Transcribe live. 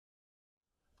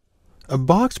A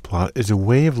box plot is a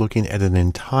way of looking at an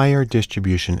entire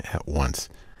distribution at once.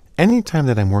 Anytime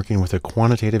that I'm working with a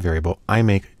quantitative variable, I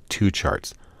make two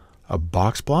charts. A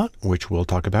box plot, which we'll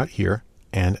talk about here,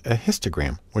 and a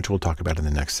histogram, which we'll talk about in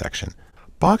the next section.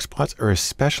 Box plots are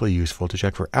especially useful to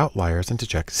check for outliers and to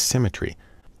check symmetry.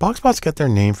 Box plots get their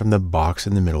name from the box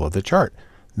in the middle of the chart.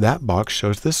 That box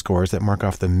shows the scores that mark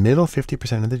off the middle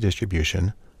 50% of the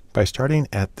distribution by starting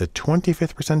at the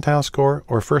 25th percentile score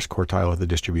or first quartile of the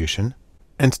distribution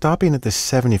and stopping at the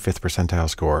 75th percentile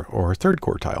score or third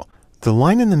quartile. The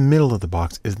line in the middle of the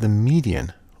box is the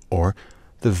median, or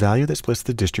the value that splits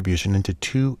the distribution into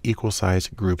two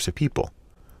equal-sized groups of people.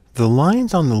 The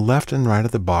lines on the left and right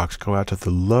of the box go out to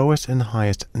the lowest and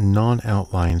highest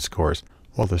non-outlying scores,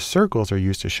 while the circles are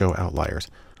used to show outliers.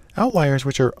 Outliers,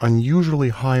 which are unusually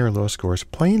high or low scores,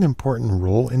 play an important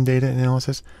role in data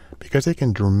analysis because they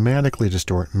can dramatically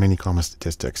distort many common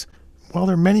statistics. While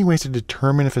there are many ways to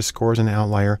determine if a score is an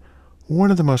outlier,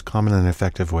 one of the most common and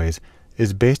effective ways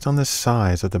is based on the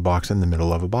size of the box in the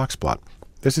middle of a box plot.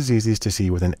 This is easiest to see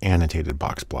with an annotated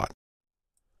box plot.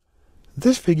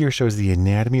 This figure shows the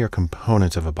anatomy or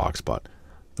components of a box plot.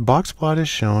 The box plot is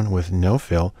shown with no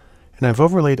fill, and I've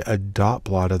overlaid a dot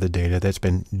plot of the data that's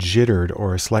been jittered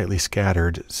or slightly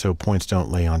scattered so points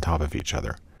don't lay on top of each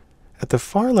other. At the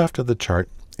far left of the chart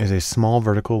is a small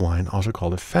vertical line, also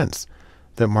called a fence,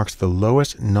 that marks the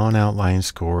lowest non-outlying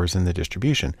scores in the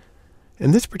distribution.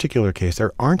 In this particular case,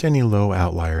 there aren't any low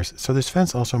outliers, so this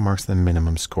fence also marks the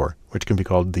minimum score, which can be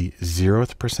called the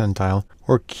 0th percentile,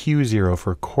 or Q0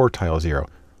 for quartile 0,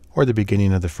 or the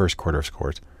beginning of the first quarter of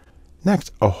scores.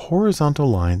 Next, a horizontal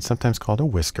line, sometimes called a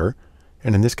whisker,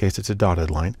 and in this case it's a dotted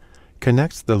line,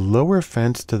 connects the lower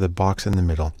fence to the box in the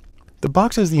middle. The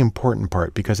box is the important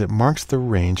part because it marks the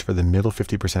range for the middle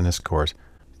 50% of scores.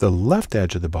 The left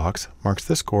edge of the box marks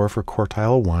the score for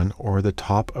quartile 1, or the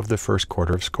top of the first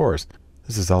quarter of scores.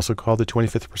 This is also called the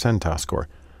 25th percentile score.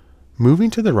 Moving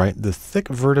to the right, the thick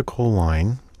vertical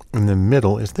line in the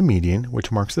middle is the median,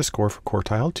 which marks the score for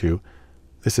quartile 2.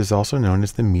 This is also known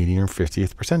as the median or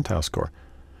 50th percentile score.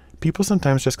 People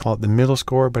sometimes just call it the middle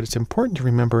score, but it's important to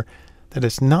remember that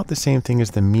it's not the same thing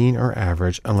as the mean or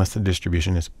average unless the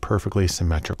distribution is perfectly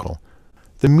symmetrical.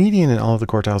 The median and all of the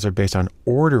quartiles are based on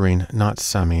ordering, not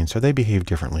summing, so they behave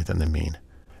differently than the mean.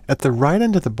 At the right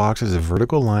end of the box is a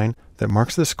vertical line that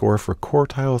marks the score for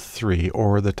quartile 3,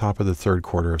 or the top of the third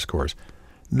quarter of scores.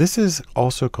 This is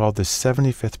also called the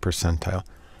 75th percentile.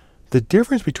 The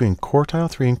difference between quartile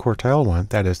 3 and quartile 1,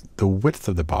 that is, the width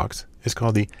of the box, is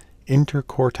called the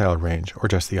interquartile range, or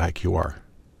just the IQR.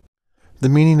 The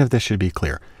meaning of this should be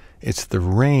clear. It's the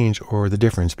range or the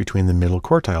difference between the middle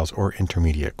quartiles or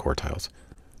intermediate quartiles.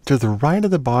 To the right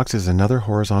of the box is another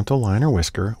horizontal line or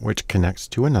whisker, which connects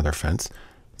to another fence,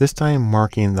 this time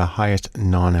marking the highest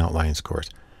non-outlying scores.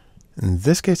 In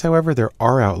this case, however, there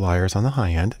are outliers on the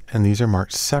high end, and these are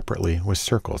marked separately with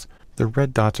circles. The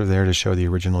red dots are there to show the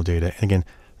original data, and again,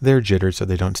 they're jittered so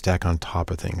they don't stack on top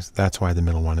of things. That's why the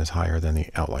middle one is higher than the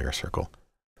outlier circle.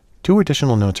 Two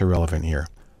additional notes are relevant here.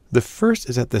 The first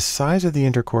is that the size of the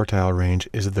interquartile range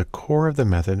is the core of the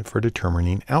method for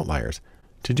determining outliers.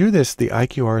 To do this, the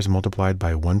IQR is multiplied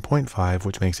by 1.5,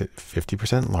 which makes it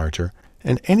 50% larger,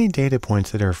 and any data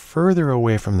points that are further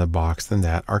away from the box than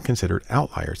that are considered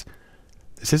outliers.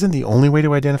 This isn't the only way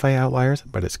to identify outliers,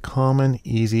 but it's common,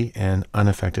 easy, and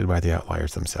unaffected by the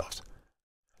outliers themselves.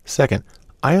 Second,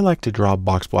 I like to draw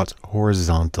box plots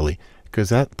horizontally because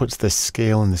that puts the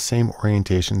scale in the same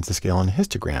orientation as the scale on a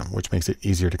histogram, which makes it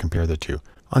easier to compare the two.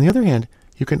 On the other hand,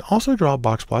 you can also draw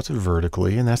box plots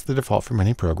vertically, and that's the default for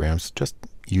many programs. Just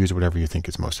use whatever you think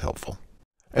is most helpful.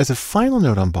 As a final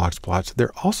note on box plots,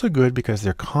 they're also good because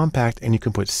they're compact and you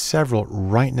can put several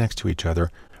right next to each other,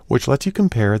 which lets you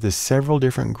compare the several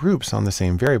different groups on the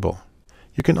same variable.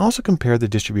 You can also compare the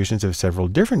distributions of several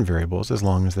different variables as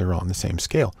long as they're on the same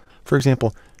scale. For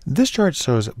example, this chart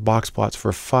shows box plots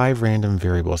for 5 random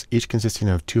variables, each consisting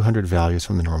of 200 values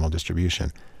from the normal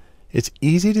distribution. It's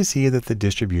easy to see that the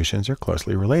distributions are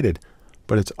closely related,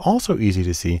 but it's also easy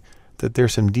to see that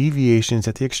there's some deviations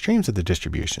at the extremes of the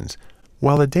distributions.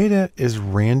 While the data is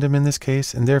random in this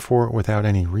case, and therefore without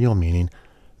any real meaning,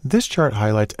 this chart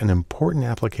highlights an important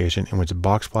application in which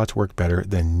box plots work better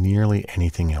than nearly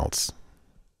anything else.